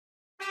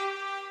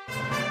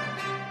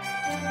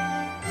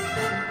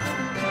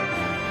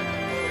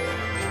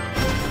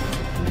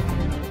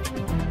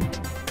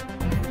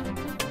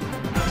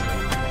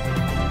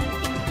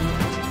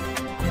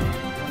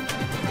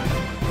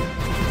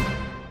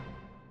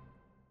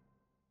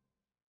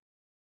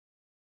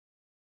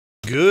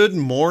Good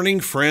morning,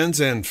 friends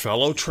and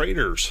fellow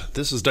traders.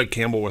 This is Doug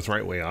Campbell with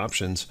Right Way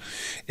Options,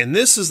 and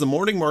this is the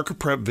morning market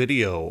prep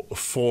video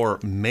for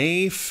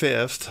May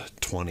 5th,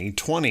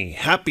 2020.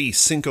 Happy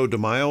Cinco de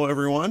Mayo,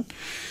 everyone.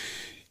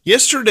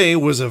 Yesterday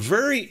was a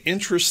very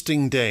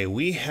interesting day.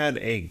 We had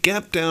a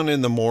gap down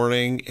in the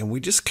morning and we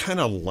just kind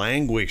of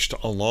languished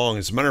along.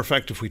 As a matter of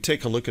fact, if we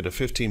take a look at a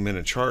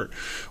 15-minute chart,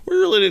 we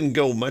really didn't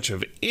go much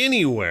of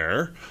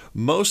anywhere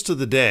most of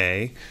the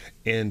day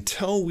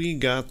until we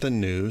got the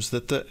news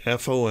that the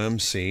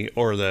FOMC,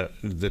 or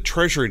the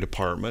Treasury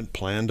Department,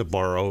 planned to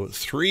borrow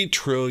 $3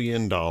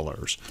 trillion.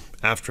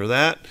 After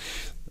that,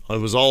 it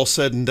was all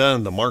said and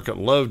done. The market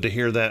loved to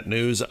hear that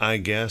news, I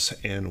guess,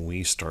 and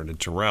we started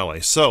to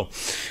rally. So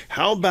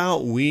how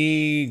about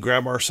we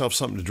grab ourselves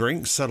something to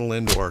drink, settle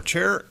into our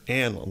chair,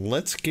 and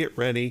let's get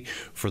ready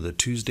for the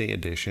Tuesday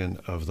edition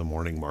of the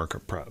Morning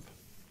Market Prep.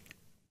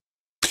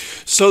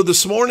 So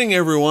this morning,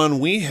 everyone,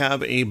 we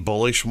have a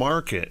bullish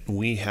market.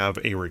 We have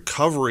a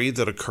recovery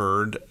that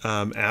occurred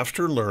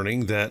after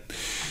learning that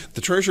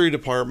the Treasury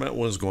Department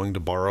was going to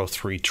borrow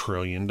 $3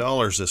 trillion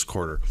this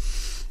quarter.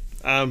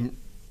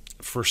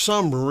 For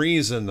some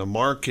reason, the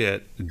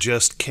market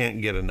just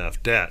can't get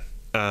enough debt.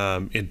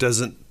 It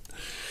doesn't,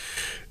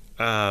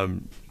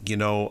 negative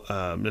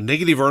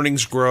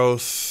earnings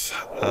growth,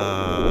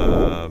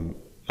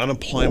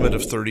 unemployment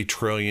of 30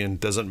 trillion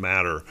doesn't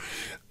matter.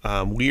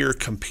 We are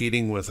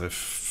competing with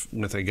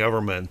a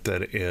government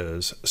that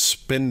is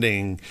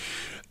spending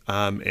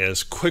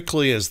as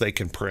quickly as they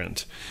can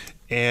print,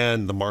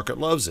 and the market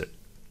loves it.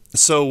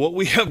 So what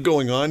we have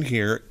going on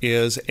here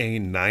is a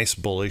nice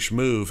bullish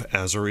move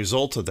as a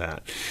result of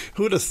that.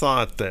 Who would have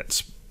thought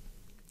that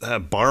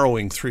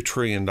borrowing $3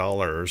 trillion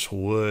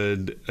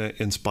would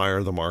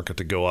inspire the market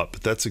to go up?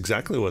 But that's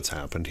exactly what's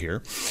happened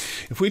here.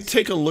 If we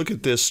take a look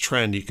at this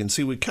trend, you can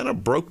see we kind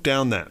of broke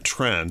down that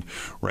trend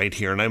right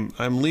here. And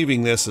I'm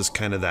leaving this as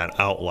kind of that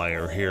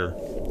outlier here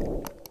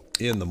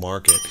in the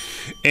market.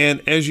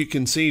 And as you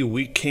can see,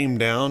 we came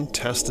down,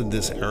 tested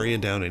this area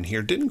down in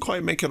here, didn't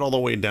quite make it all the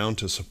way down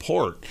to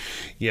support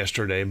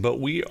yesterday, but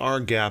we are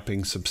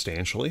gapping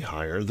substantially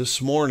higher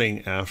this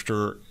morning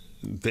after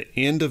the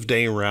end of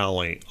day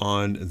rally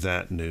on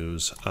that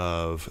news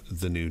of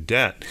the new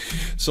debt.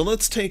 So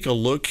let's take a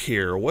look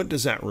here. What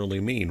does that really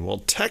mean? Well,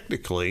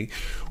 technically,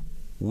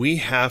 we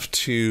have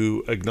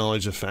to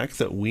acknowledge the fact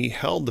that we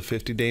held the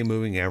 50-day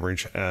moving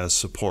average as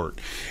support.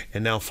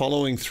 And now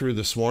following through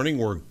this morning,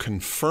 we're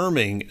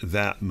confirming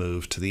that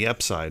move to the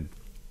upside.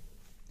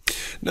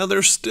 Now,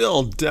 there's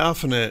still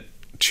definite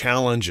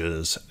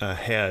challenges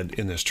ahead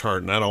in this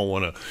chart, and I don't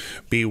want to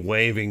be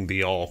waving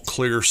the all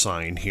clear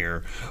sign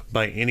here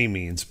by any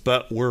means,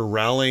 but we're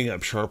rallying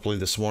up sharply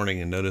this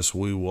morning, and notice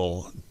we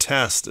will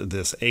test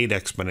this 8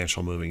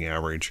 exponential moving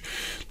average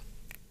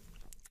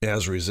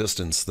as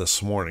resistance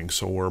this morning.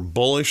 So we're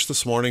bullish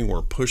this morning,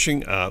 we're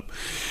pushing up,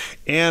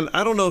 and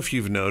I don't know if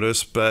you've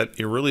noticed, but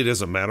it really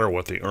doesn't matter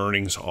what the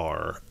earnings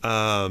are.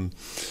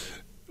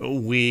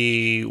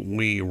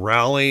 We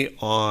rally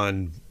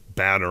on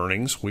bad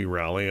earnings, we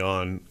rally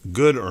on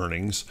good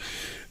earnings.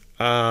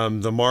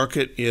 The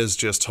market is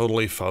just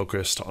totally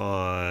focused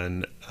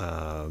on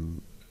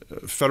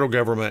federal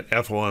government,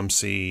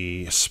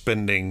 FOMC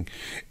spending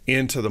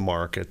into the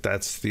market.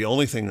 That's the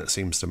only thing that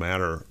seems to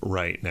matter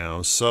right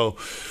now. So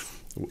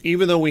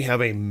even though we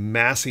have a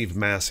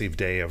massive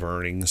day of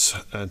earnings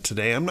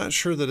today, I'm not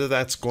sure that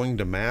that's going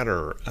to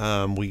matter.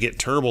 We get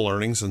terrible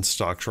earnings and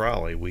stocks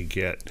rally. We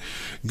get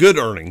good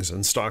earnings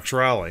and stocks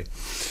rally.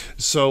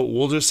 So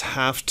we'll just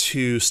have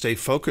to stay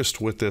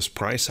focused with this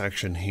price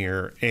action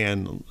here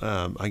and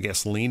I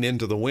guess lean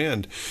into the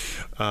wind.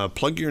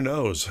 Plug your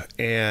nose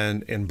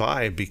and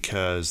buy,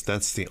 because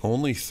that's the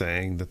only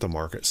thing that the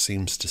market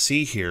seems to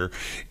see here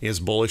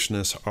is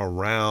bullishness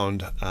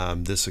around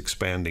this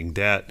expanding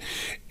debt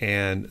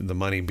and the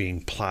money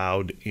being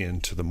plowed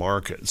into the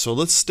market. So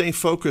let's stay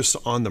focused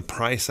on the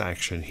price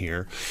action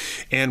here,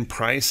 and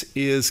price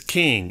is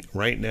king.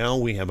 Right now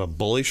we have a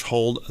bullish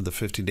hold of the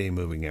 50-day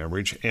moving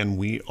average, and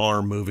we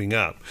are moving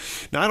up.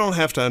 Now I don't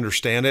have to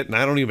understand it, and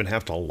I don't even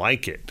have to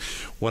like it.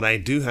 What I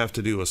do have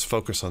to do is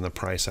focus on the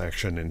price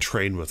action and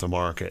trade with the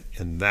market,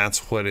 and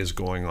that's what is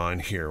going on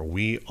here.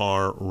 We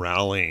are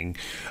rallying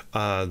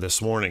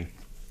this morning.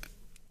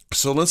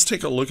 So let's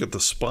take a look at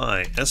the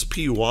SPY.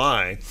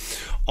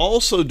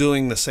 Also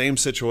doing the same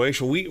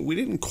situation. We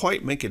didn't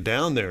quite make it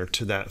down there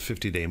to that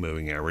 50-day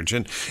moving average.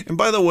 And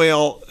by the way,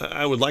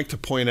 I would like to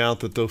point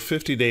out that the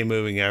 50-day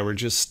moving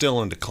average is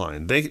still in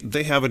decline.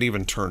 They haven't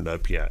even turned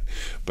up yet.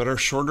 But our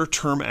shorter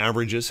term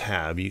averages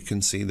have. You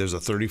can see there's a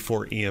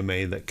 34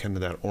 EMA, that kind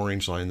of that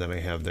orange line that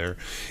I have there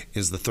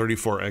is the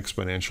 34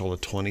 exponential, the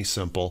 20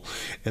 simple,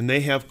 and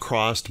they have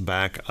crossed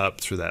back up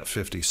through that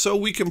 50. So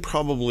we can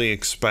probably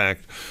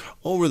expect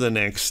over the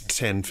next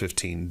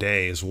 10-15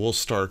 days, we'll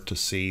start to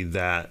see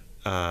that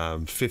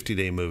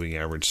 50-day moving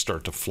average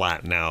start to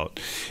flatten out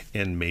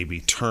and maybe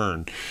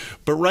turn.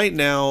 But right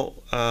now,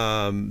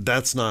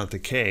 that's not the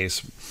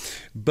case.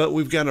 But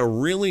we've got a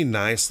really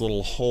nice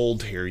little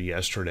hold here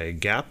yesterday.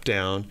 Gap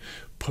down,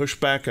 push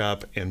back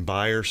up, and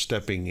buyers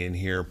stepping in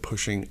here,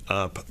 pushing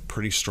up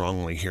pretty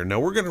strongly here. Now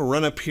we're going to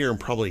run up here and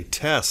probably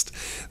test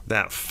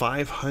that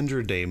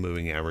 500-day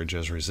moving average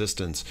as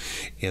resistance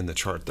in the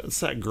chart. That's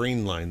that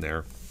green line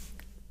there.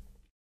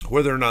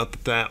 Whether or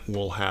not that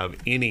will have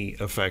any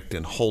effect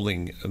in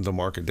holding the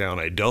market down,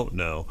 I don't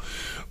know.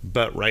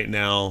 But right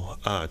now,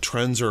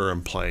 trends are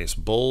in place.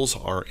 Bulls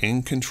are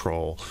in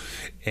control,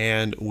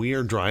 and we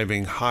are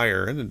driving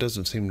higher, and it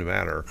doesn't seem to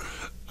matter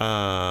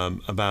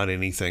about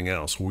anything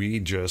else. We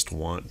just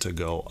want to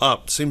go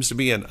up. Seems to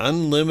be an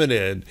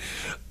unlimited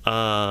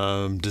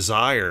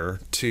desire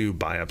to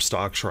buy up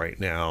stocks right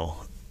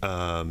now.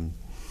 And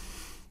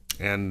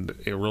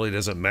it really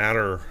doesn't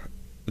matter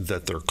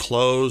that they're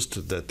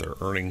closed, that their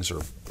earnings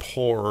are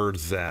poor,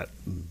 that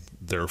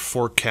their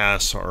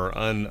forecasts are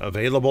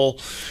unavailable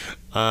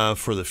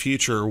for the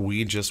future.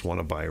 We just want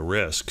to buy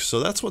risk. So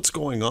that's what's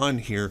going on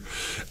here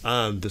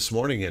this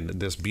morning. And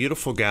this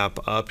beautiful gap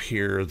up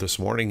here this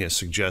morning is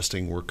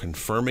suggesting we're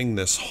confirming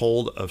this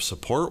hold of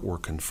support. We're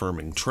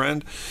confirming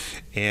trend,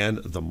 and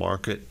the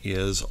market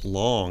is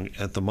long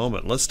at the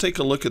moment. Let's take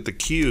a look at the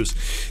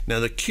Qs. Now,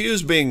 the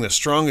Qs being the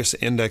strongest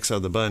index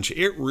of the bunch,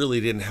 it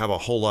really didn't have a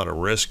whole lot of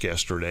risk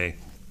yesterday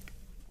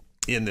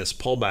in this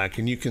pullback,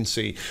 and you can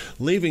see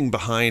leaving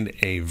behind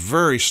a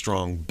very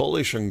strong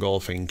bullish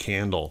engulfing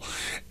candle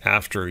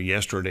after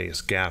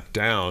yesterday's gap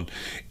down,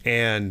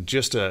 and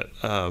just a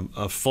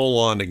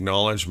full-on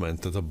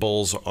acknowledgement that the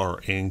bulls are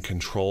in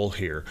control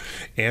here.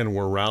 And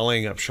we're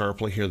rallying up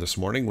sharply here this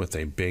morning with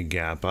a big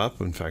gap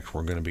up. In fact,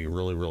 we're going to be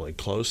really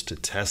close to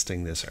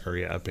testing this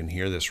area up in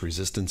here, this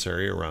resistance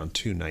area around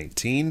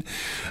 219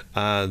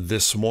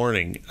 this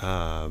morning.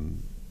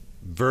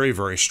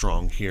 Very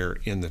strong here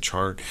in the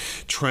chart.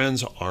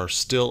 Trends are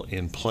still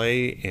in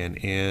play and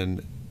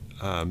in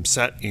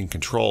set in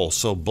control.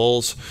 So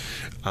bulls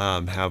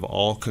have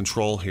all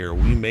control here.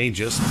 We may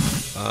just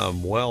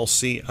well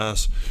see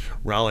us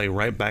rally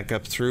right back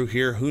up through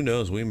here. Who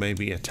knows? We may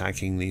be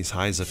attacking these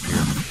highs up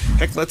here.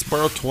 Heck, let's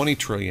borrow $20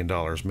 trillion.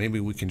 Maybe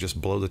we can just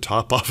blow the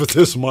top off of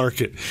this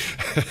market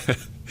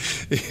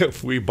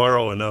if we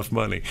borrow enough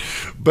money.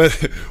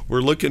 But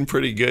we're looking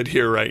pretty good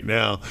here right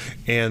now,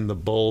 and the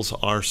bulls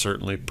are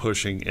certainly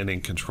pushing and in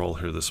control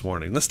here this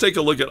morning. Let's take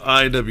a look at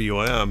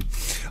IWM.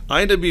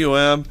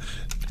 IWM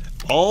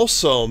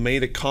also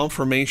made a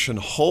confirmation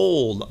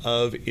hold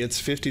of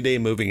its 50-day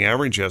moving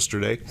average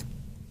yesterday,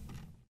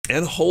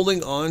 and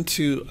holding on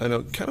to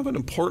kind of an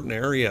important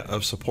area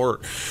of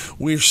support.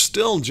 We're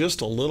still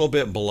just a little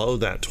bit below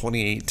that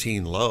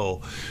 2018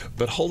 low,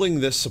 but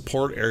holding this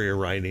support area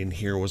right in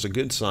here was a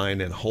good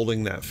sign, and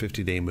holding that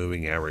 50-day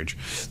moving average.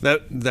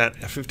 That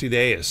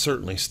 50-day is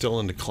certainly still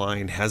in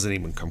decline, hasn't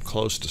even come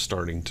close to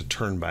starting to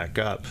turn back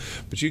up.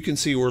 But you can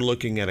see we're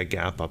looking at a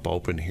gap up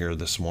open here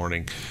this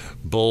morning.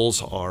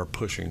 Bulls are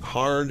pushing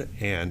hard,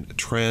 and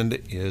trend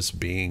is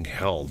being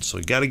held. So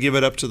you got to give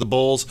it up to the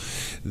bulls.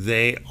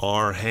 They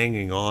are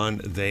hanging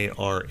on. They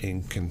are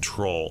in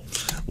control.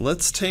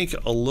 Let's take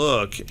a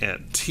look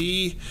at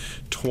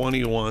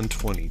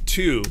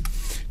T2122.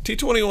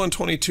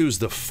 T2122 is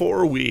the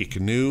 4-week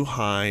new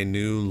high,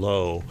 new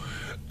low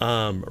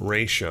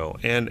ratio.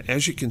 And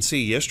as you can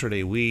see,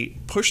 yesterday we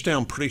pushed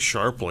down pretty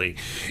sharply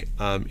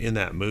in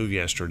that move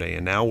yesterday,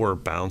 and now we're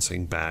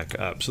bouncing back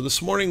up. So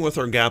this morning with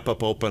our gap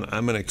up open,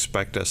 I'm going to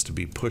expect us to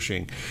be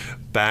pushing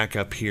back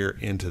up here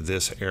into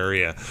this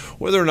area.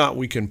 Whether or not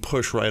we can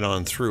push right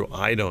on through,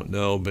 I don't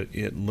know, but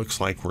it looks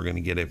like we're going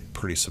to get a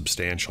pretty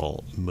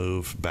substantial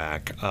move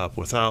back up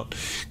without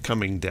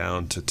coming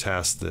down to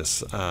test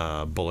this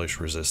bullish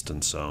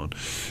resistance zone.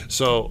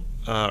 So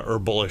or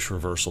bullish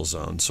reversal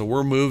zone. So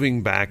we're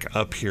moving back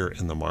up here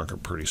in the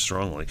market pretty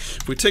strongly.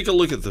 If we take a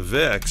look at the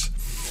VIX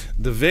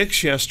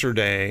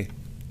yesterday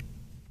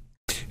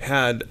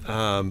had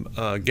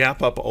a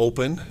gap up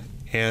open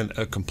and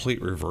a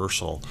complete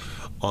reversal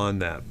on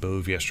that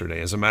move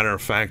yesterday. As a matter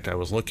of fact, I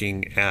was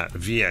looking at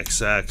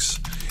VXX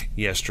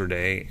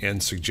yesterday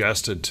and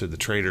suggested to the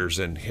traders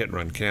in hit and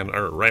run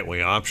right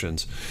way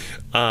options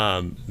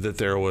that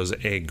there was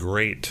a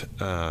great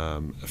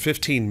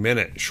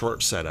 15-minute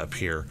short setup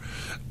here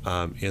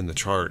in the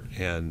chart,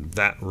 and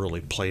that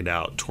really played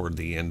out toward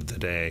the end of the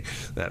day.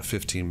 That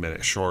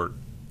 15-minute short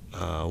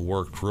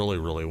worked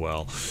really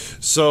well.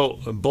 So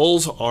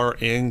bulls are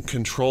in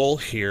control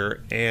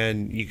here,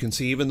 and you can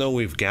see even though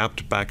we've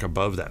gapped back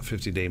above that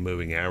 50-day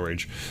moving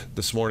average,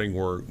 this morning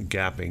we're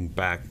gapping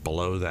back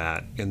below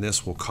that, and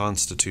this will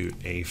constitute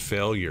a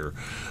failure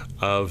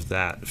of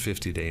that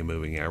 50-day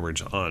moving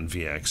average on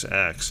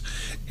VXX.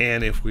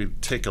 And if we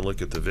take a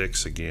look at the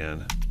VIX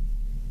again,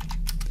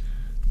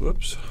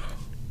 whoops,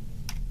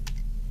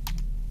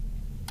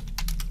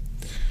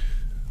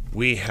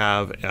 we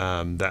have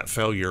that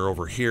failure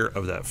over here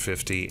of that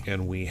 50,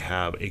 and we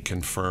have a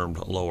confirmed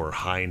lower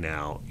high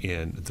now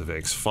in the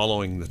VIX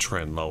following the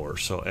trend lower.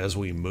 So as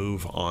we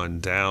move on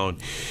down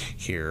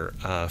here,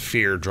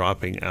 fear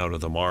dropping out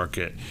of the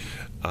market,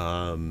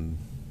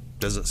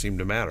 doesn't seem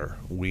to matter.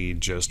 We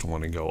just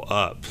want to go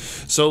up.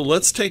 So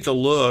let's take a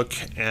look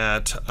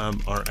at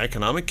our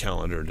economic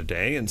calendar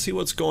today and see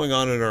what's going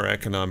on in our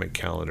economic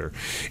calendar.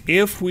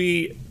 If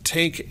we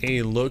take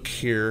a look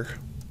here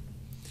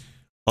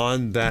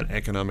on that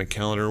economic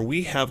calendar,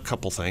 we have a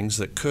couple things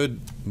that could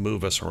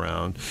move us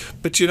around.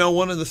 But you know,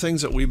 one of the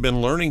things that we've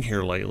been learning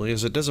here lately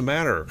is it doesn't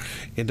matter.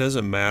 It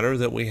doesn't matter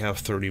that we have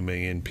 30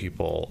 million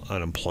people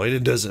unemployed.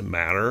 It doesn't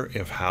matter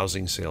if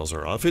housing sales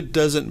are off. It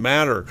doesn't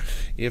matter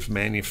if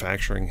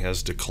manufacturing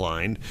has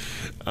declined.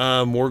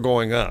 We're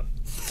going up.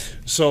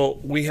 So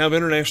we have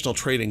international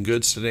trade in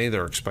goods today.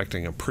 They're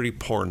expecting a pretty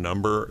poor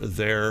number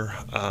there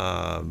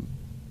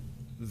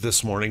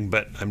this morning,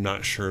 but I'm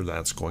not sure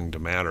that's going to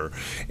matter.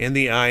 And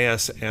the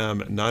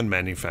ISM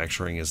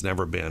non-manufacturing has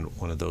never been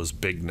one of those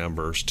big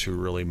numbers to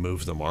really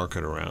move the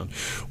market around.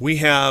 We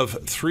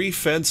have 3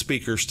 Fed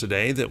speakers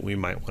today that we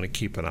might want to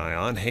keep an eye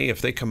on. Hey, if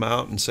they come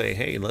out and say,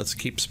 hey, let's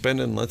keep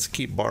spending, let's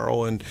keep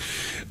borrowing,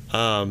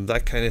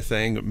 that kind of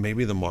thing,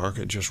 maybe the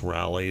market just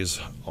rallies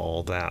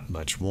all that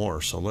much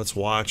more. So let's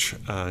watch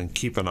and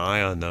keep an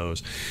eye on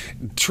those.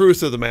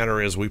 Truth of the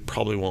matter is we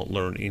probably won't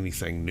learn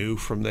anything new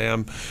from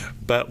them,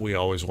 but we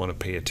always want to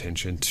pay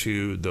attention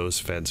to those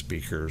Fed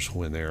speakers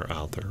when they're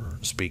out there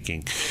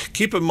speaking.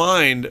 Keep in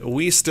mind,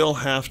 we still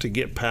have to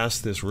get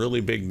past this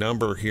really big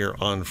number here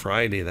on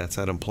Friday. That's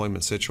that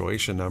employment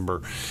situation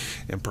number.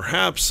 And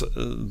perhaps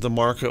the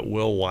market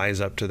will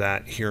wise up to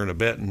that here in a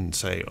bit and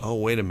say, oh,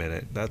 wait a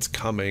minute, that's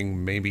coming.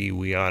 Maybe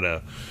we ought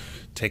to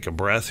take a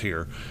breath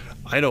here.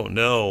 I don't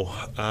know,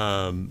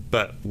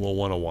 but we'll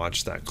want to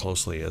watch that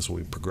closely as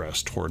we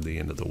progress toward the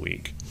end of the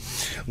week.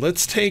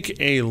 Let's take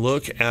a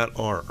look at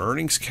our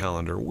earnings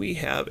calendar. We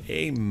have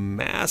a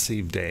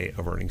massive day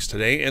of earnings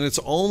today, and it's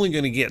only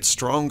going to get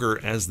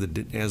stronger as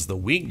the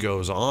week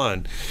goes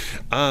on.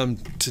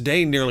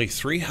 Today, nearly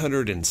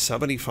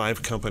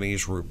 375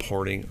 companies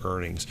reporting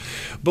earnings.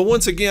 But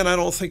once again, I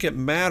don't think it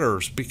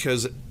matters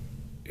because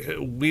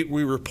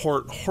we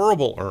report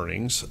horrible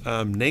earnings,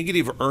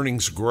 negative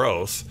earnings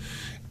growth,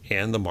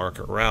 and the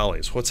market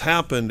rallies. What's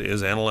happened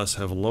is analysts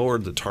have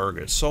lowered the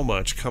targets so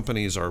much,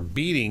 companies are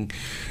beating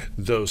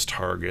those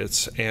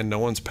targets, and no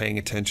one's paying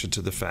attention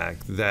to the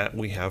fact that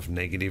we have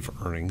negative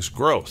earnings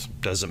growth.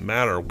 Doesn't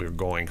matter, we're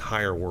going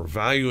higher. We're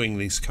valuing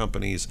these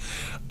companies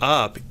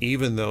up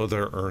even though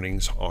their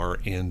earnings are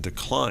in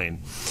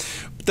decline.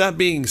 But that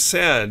being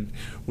said,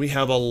 we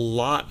have a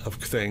lot of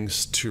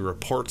things to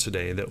report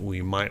today that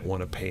we might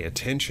want to pay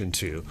attention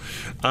to.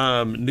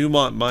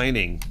 Newmont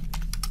Mining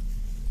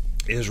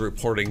is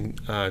reporting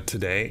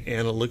today,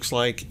 and it looks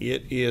like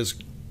it is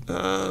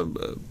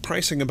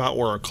pricing about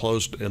where it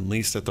closed, at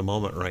least at the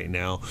moment right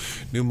now.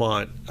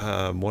 Newmont,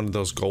 one of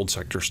those gold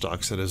sector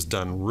stocks that has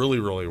done really,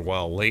 really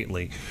well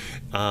lately.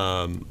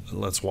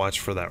 Let's watch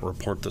for that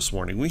report this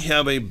morning. We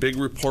have a big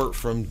report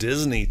from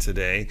Disney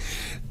today.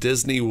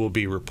 Disney will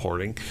be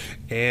reporting,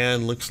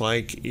 and looks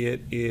like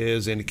it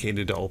is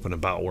indicated to open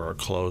about where it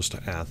closed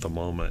at the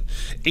moment.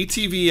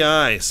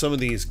 ATVI, some of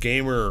these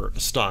gamer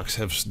stocks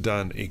have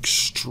done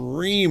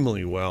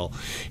extremely well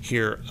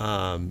here,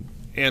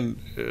 and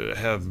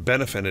have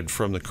benefited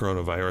from the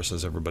coronavirus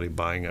as everybody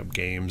buying up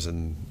games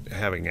and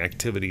having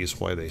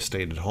activities while they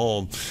stayed at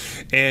home.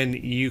 And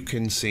you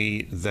can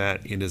see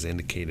that it is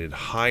indicated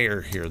higher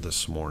here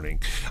this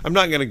morning. I'm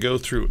not going to go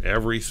through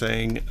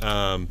everything.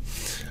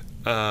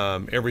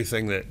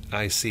 Everything that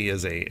I see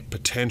as a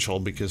potential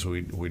because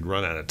we'd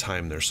run out of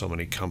time. There's so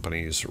many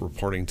companies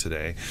reporting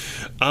today.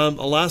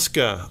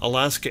 Alaska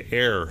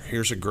Air,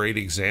 here's a great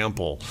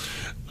example.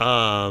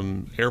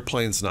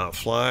 Airplanes not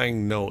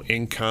flying, no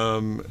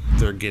income.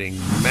 They're getting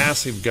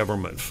massive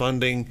government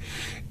funding,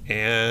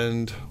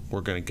 and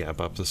we're going to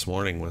gap up this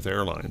morning with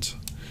airlines.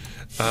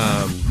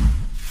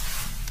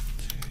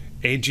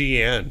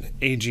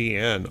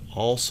 AGN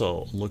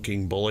also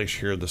looking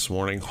bullish here this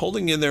morning,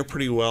 holding in there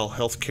pretty well.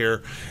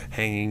 Healthcare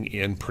hanging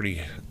in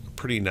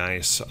pretty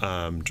nice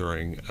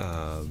during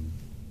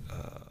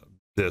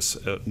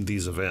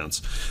these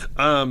events.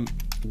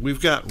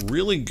 We've got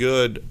really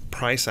good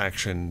price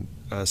action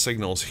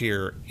signals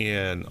here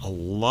in a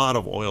lot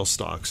of oil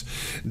stocks.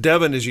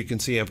 Devon, as you can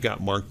see, I've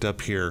got marked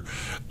up here,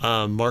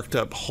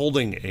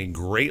 holding a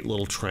great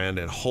little trend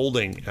and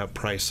holding at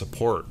price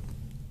support.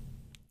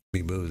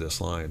 Let me move this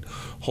line,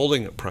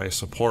 holding at price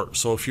support.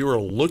 So if you are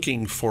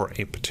looking for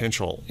a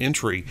potential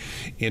entry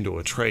into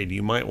a trade,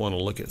 you might want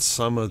to look at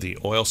some of the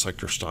oil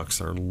sector stocks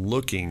that are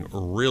looking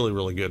really,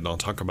 really good. And I'll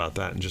talk about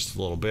that in just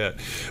a little bit.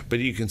 But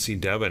you can see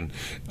Devon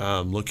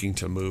looking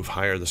to move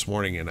higher this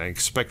morning, and I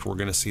expect we're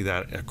going to see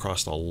that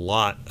across a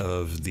lot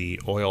of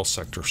the oil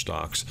sector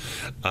stocks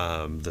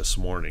this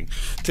morning.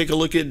 Take a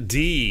look at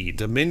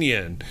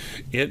Dominion.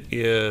 It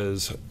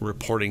is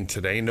reporting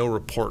today. No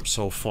report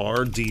so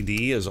far.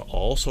 DD is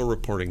also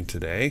reporting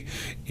today.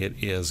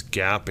 It is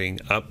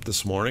gapping up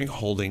this morning,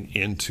 holding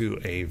into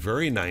a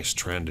very nice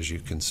trend, as you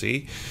can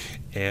see,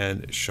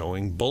 and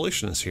showing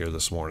bullishness here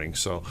this morning.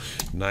 So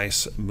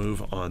nice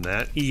move on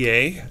that.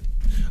 EA,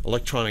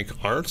 Electronic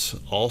Arts,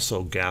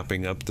 also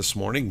gapping up this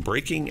morning,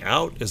 breaking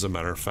out, as a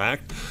matter of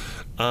fact.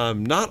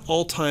 Not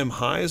all-time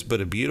highs,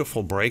 but a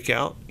beautiful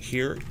breakout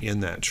here in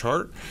that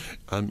chart.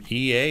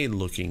 EA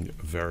looking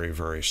very,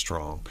 very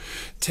strong.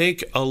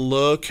 Take a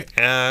look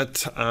at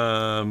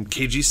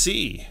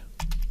KGC.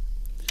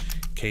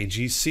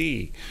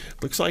 KGC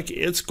looks like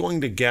it's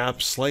going to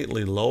gap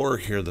slightly lower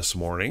here this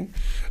morning.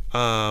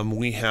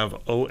 We have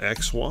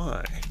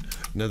OXY,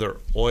 another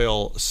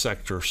oil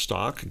sector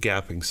stock,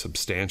 gapping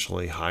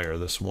substantially higher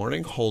this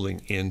morning,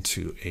 holding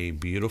into a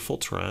beautiful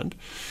trend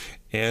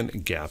and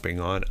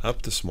gapping on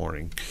up this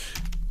morning.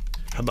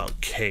 How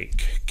about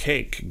Cake?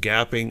 Cake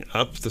gapping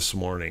up this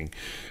morning.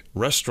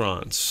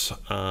 Restaurants,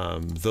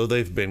 though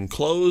they've been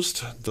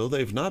closed, though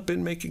they've not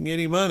been making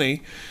any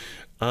money,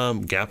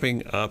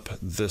 gapping up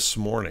this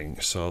morning.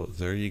 So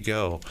there you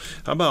go.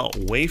 How about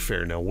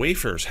Wayfair? Now,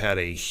 Wayfair's had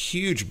a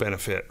huge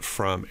benefit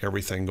from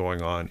everything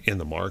going on in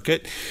the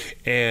market,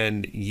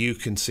 and you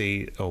can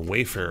see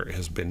Wayfair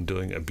has been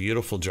doing a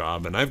beautiful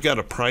job. And I've got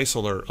a price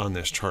alert on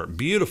this chart.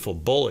 Beautiful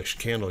bullish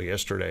candle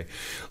yesterday.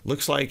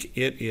 Looks like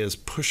it is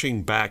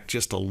pushing back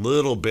just a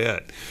little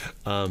bit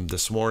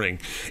this morning,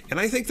 and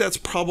I think that's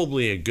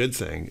probably a good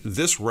thing.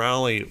 This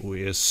rally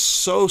is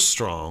so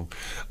strong.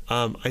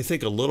 I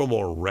think a little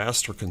more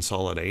rest or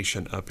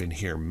consolidation up in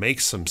here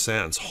makes some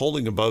sense.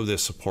 Holding above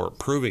this support,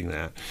 proving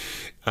that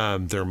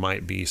there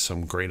might be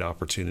some great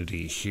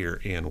opportunity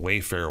here in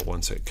Wayfair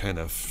once it kind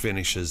of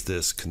finishes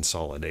this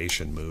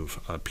consolidation move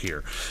up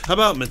here. How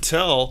about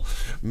Mattel?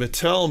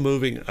 Mattel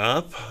moving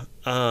up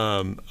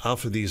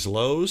off of these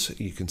lows.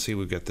 You can see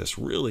we've got this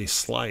really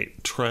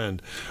slight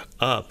trend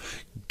up.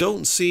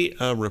 Don't see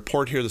a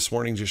report here this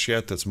morning just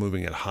yet that's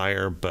moving it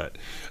higher, but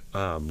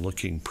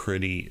looking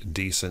pretty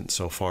decent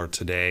so far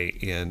today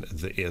in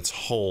its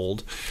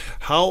hold.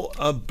 How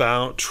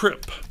about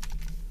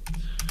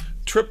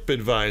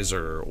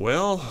TripAdvisor?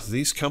 Well,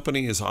 these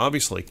companies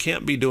obviously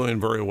can't be doing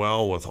very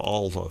well with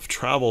all of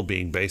travel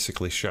being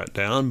basically shut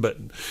down, but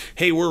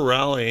hey, we're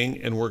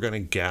rallying and we're going to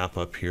gap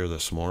up here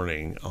this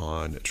morning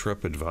on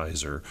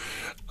TripAdvisor.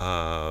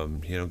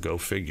 Go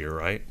figure,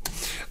 right?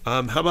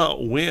 How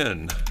about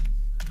Wynn?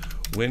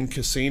 Wynn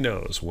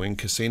Casinos. Wynn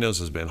Casinos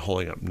has been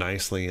holding up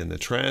nicely in the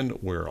trend.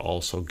 We're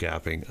also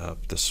gapping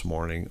up this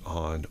morning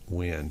on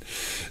Wynn.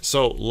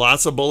 So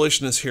lots of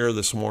bullishness here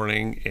this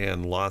morning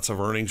and lots of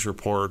earnings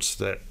reports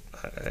that,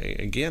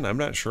 again, I'm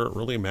not sure it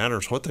really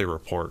matters what they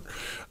report.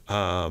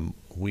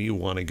 We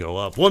want to go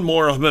up. One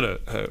more, I'm going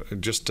to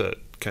just to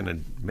kind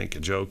of make a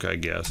joke, I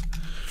guess.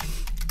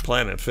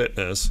 Planet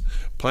Fitness.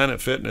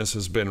 Planet Fitness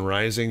has been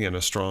rising in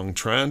a strong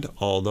trend,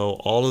 although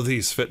all of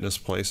these fitness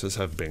places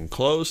have been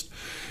closed.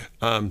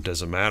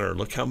 Doesn't matter.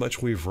 Look how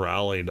much we've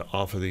rallied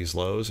off of these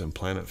lows, and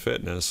Planet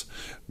Fitness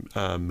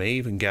may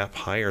even gap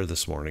higher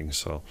this morning.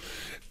 So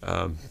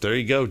there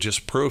you go.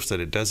 Just proof that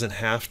it doesn't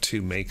have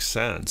to make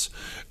sense.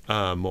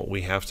 What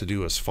we have to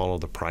do is follow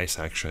the price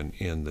action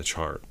in the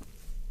chart.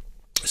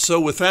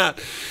 So with that,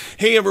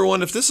 hey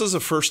everyone, if this is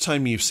the first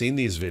time you've seen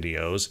these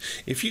videos,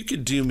 if you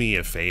could do me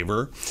a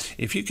favor,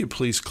 if you could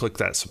please click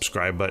that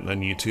subscribe button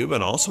on YouTube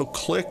and also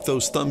click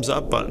those thumbs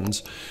up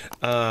buttons.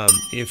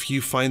 If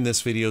you find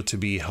this video to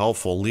be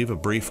helpful, leave a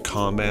brief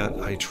comment.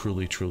 I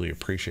truly, truly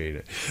appreciate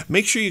it.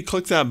 Make sure you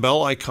click that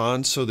bell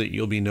icon so that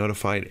you'll be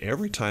notified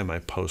every time I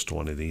post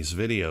one of these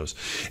videos.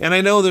 And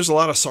I know there's a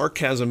lot of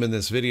sarcasm in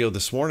this video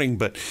this morning,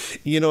 but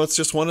it's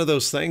just one of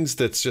those things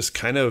that's just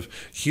kind of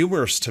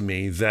humorous to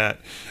me that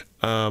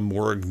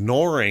we're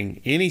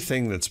ignoring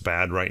anything that's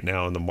bad right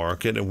now in the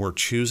market, and we're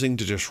choosing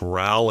to just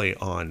rally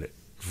on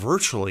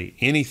virtually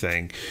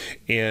anything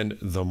in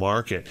the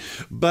market.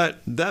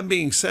 But that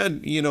being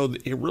said,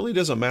 it really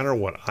doesn't matter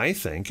what I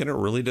think, and it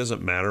really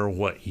doesn't matter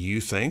what you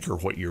think or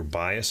what your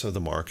bias of the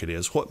market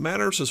is. What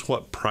matters is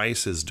what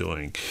price is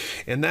doing,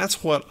 and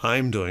that's what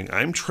I'm doing.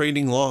 I'm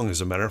trading long.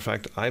 As a matter of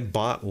fact, I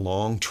bought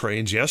long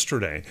trades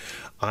yesterday.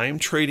 I'm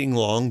trading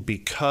long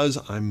because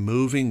I'm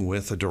moving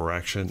with the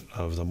direction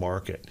of the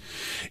market.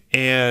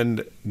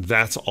 And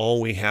that's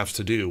all we have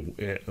to do.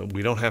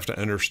 We don't have to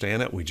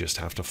understand it. We just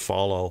have to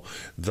follow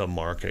the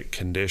market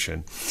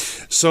condition.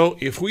 So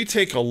if we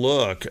take a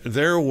look,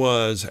 there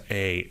was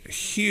a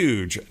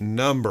huge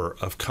number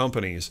of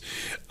companies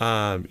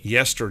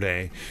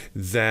yesterday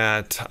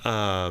that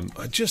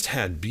just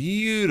had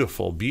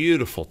beautiful,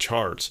 beautiful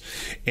charts.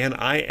 And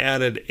I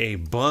added a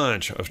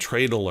bunch of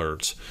trade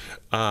alerts.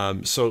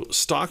 So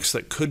stocks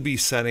that could be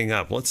setting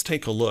up. Let's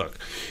take a look.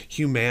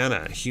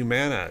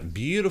 Humana,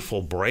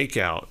 beautiful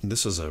breakout.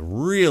 This is a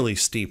really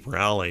steep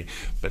rally,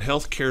 but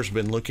healthcare's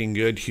been looking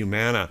good.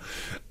 Humana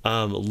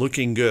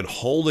looking good,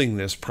 holding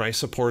this price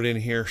support in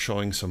here,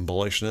 showing some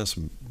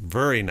bullishness.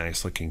 Very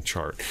nice looking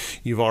chart.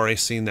 You've already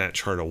seen that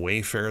chart of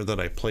Wayfair that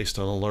I placed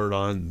an alert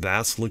on.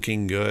 That's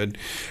looking good.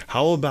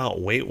 How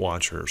about Weight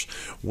Watchers?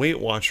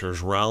 Weight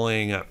Watchers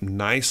rallying up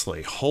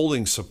nicely,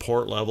 holding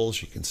support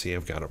levels. You can see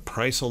I've got a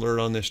price alert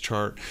on this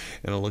chart,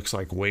 and it looks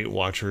like Weight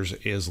Watchers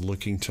is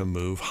looking to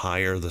move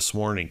higher this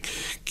morning.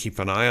 Keep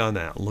an eye on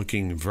that.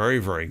 Looking very,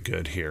 very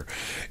good here.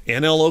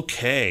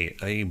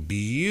 NLOK, a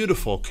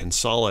beautiful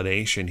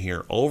consolidation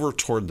here over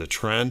toward the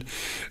trend.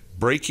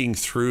 breaking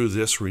through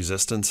this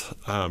resistance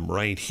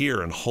right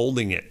here and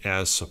holding it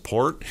as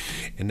support.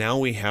 And now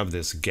we have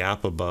this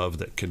gap above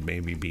that could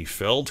maybe be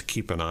filled.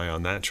 Keep an eye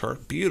on that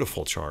chart.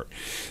 Beautiful chart.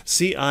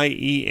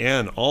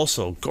 CIEN,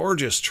 also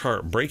gorgeous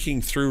chart,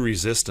 breaking through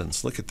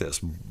resistance. Look at this,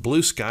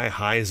 blue sky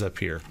highs up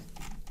here.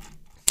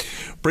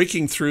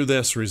 Breaking through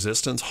this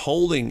resistance,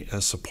 holding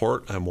as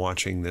support. I'm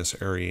watching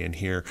this area in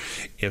here.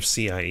 If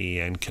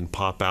CIEN can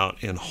pop out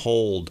and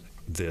hold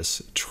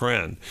this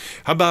trend.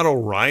 How about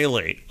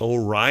O'Reilly?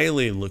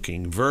 O'Reilly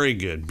looking very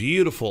good.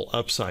 Beautiful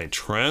upside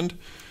trend.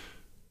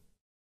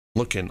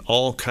 Looking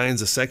all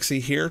kinds of sexy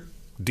here.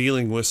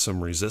 Dealing with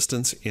some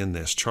resistance in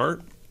this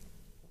chart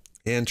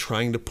and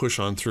trying to push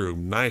on through.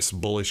 Nice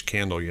bullish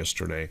candle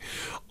yesterday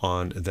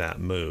on that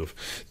move.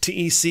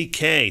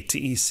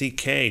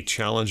 TECK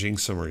challenging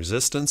some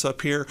resistance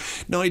up here.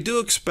 Now I do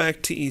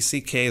expect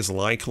TECK is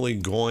likely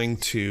going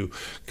to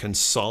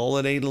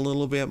consolidate a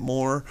little bit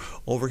more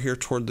over here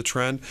toward the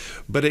trend,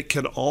 but it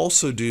could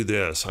also do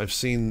this. We've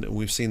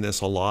seen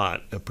this a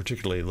lot,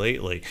 particularly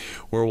lately,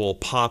 where we'll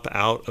pop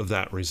out of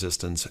that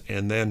resistance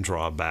and then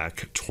draw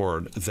back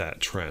toward that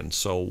trend.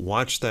 So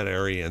watch that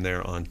area in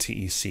there on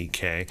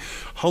TECK.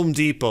 Home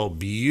Depot,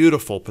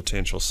 beautiful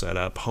potential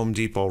setup. Home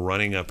Depot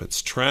running up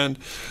its trend,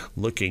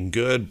 looking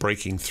good,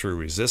 breaking through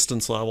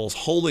resistance levels,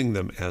 holding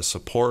them as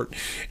support,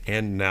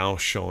 and now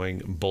showing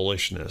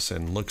bullishness.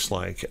 And looks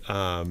like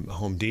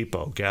Home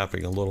Depot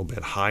gapping a little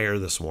bit higher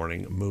this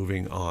morning,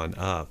 moving on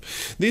up.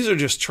 These are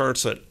just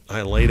charts that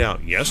I laid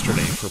out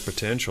yesterday for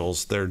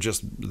potentials.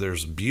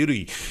 There's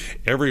beauty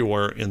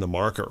everywhere in the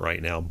market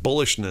right now,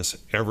 bullishness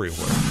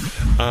everywhere.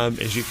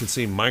 As you can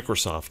see,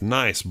 Microsoft,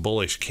 nice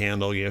bullish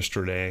candle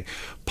yesterday,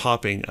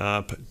 popping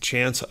up,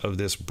 chance of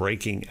this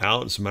breaking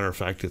out. As a matter of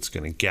fact, it's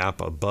going to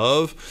gap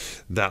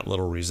above that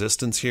little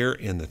resistance here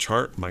in the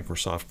chart.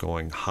 Microsoft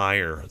going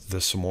higher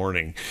this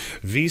morning.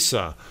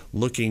 Visa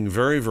looking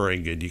very, very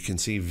good. You can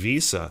see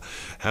Visa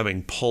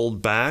having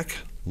pulled back,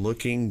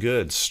 looking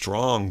good.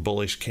 Strong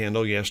bullish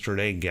candle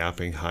yesterday,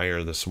 gapping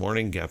higher this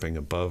morning, gapping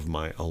above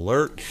my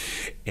alert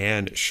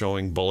and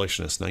showing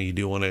bullishness. Now you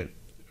do want to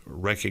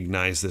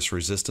recognize this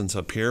resistance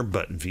up here,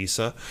 but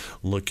Visa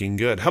looking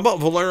good. How about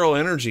Valero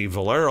Energy?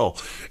 Valero,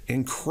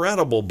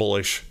 incredible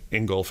bullish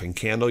engulfing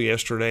candle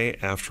yesterday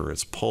after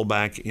its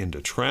pullback into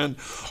trend,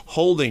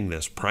 holding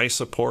this price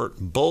support.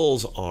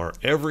 Bulls are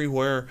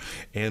everywhere,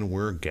 and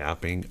we're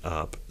gapping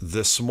up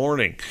this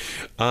morning.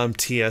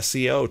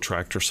 TSEO,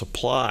 Tractor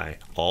Supply,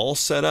 all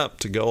set up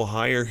to go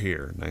higher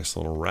here. Nice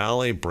little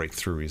rally,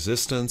 breakthrough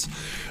resistance,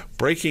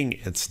 breaking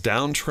its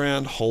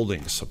downtrend,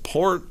 holding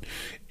support,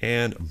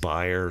 and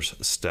buyers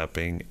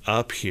stepping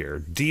up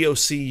here.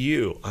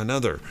 DOCU,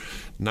 another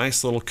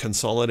nice little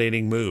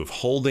consolidating move,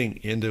 holding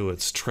into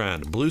its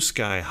trend. Blue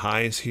sky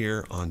highs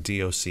here on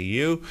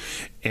DOCU,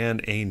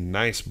 and a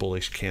nice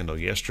bullish candle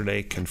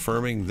yesterday,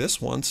 confirming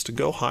this wants to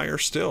go higher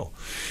still.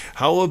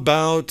 How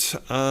about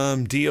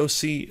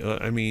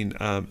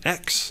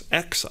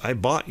X I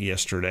bought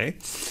yesterday.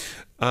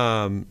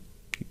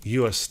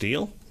 US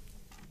Steel,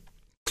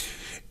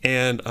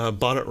 and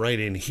bought it right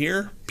in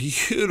here.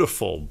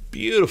 Beautiful,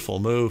 beautiful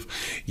move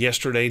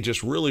yesterday,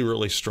 just really,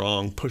 really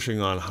strong,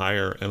 pushing on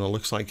higher, and it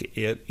looks like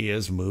it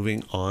is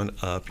moving on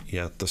up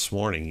yet this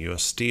morning.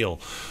 US Steel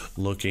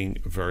looking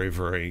very,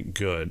 very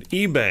good.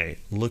 eBay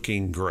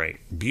looking great.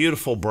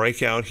 Beautiful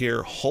breakout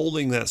here,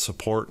 holding that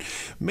support.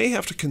 May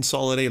have to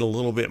consolidate a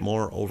little bit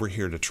more over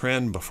here to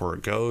trend before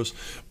it goes,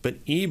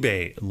 but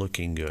eBay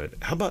looking good.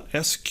 How about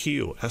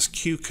SQ?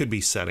 SQ could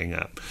be setting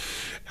up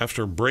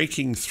after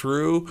breaking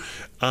through.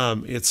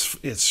 It's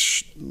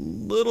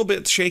a little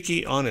bit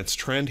shaky on its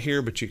trend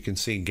here, but you can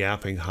see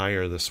gapping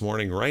higher this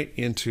morning right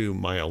into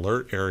my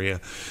alert area.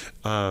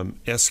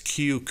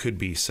 SQ could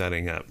be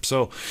setting up,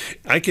 so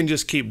I can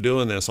just keep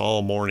doing this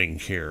all morning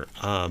here.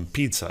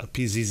 Pizza,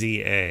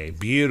 PZZA,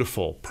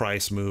 beautiful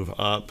price move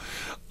up.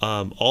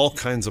 All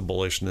kinds of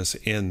bullishness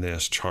in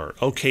this chart.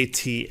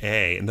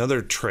 OKTA,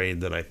 another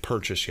trade that I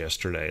purchased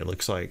yesterday.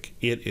 Looks like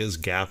it is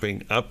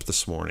gapping up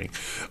this morning.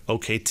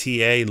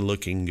 OKTA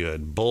looking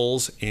good.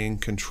 Bulls in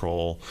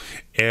control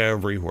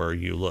everywhere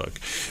you look.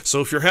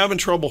 So if you're having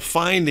trouble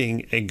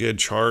finding a good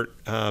chart,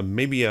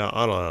 maybe you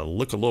ought to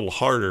look a little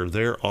harder.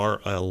 There are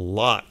a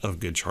lot of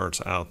good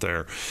charts out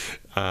there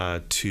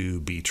to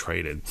be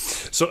traded.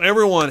 So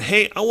everyone,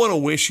 hey, I want to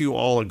wish you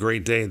all a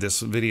great day. This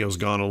video's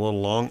gone a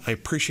little long. I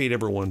appreciate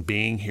everyone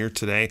being here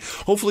today.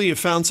 Hopefully you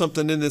found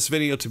something in this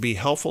video to be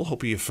helpful.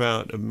 Hope you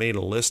made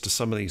a list of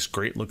some of these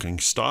great looking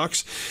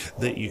stocks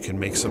that you can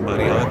make some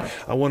money on.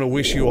 I want to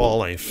wish you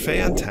all a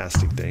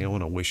fantastic day. I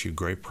want to wish you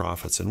great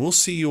profits, and we'll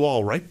see you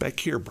all right back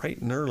here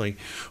bright and early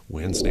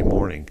Wednesday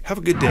morning. Have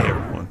a good day,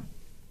 everyone.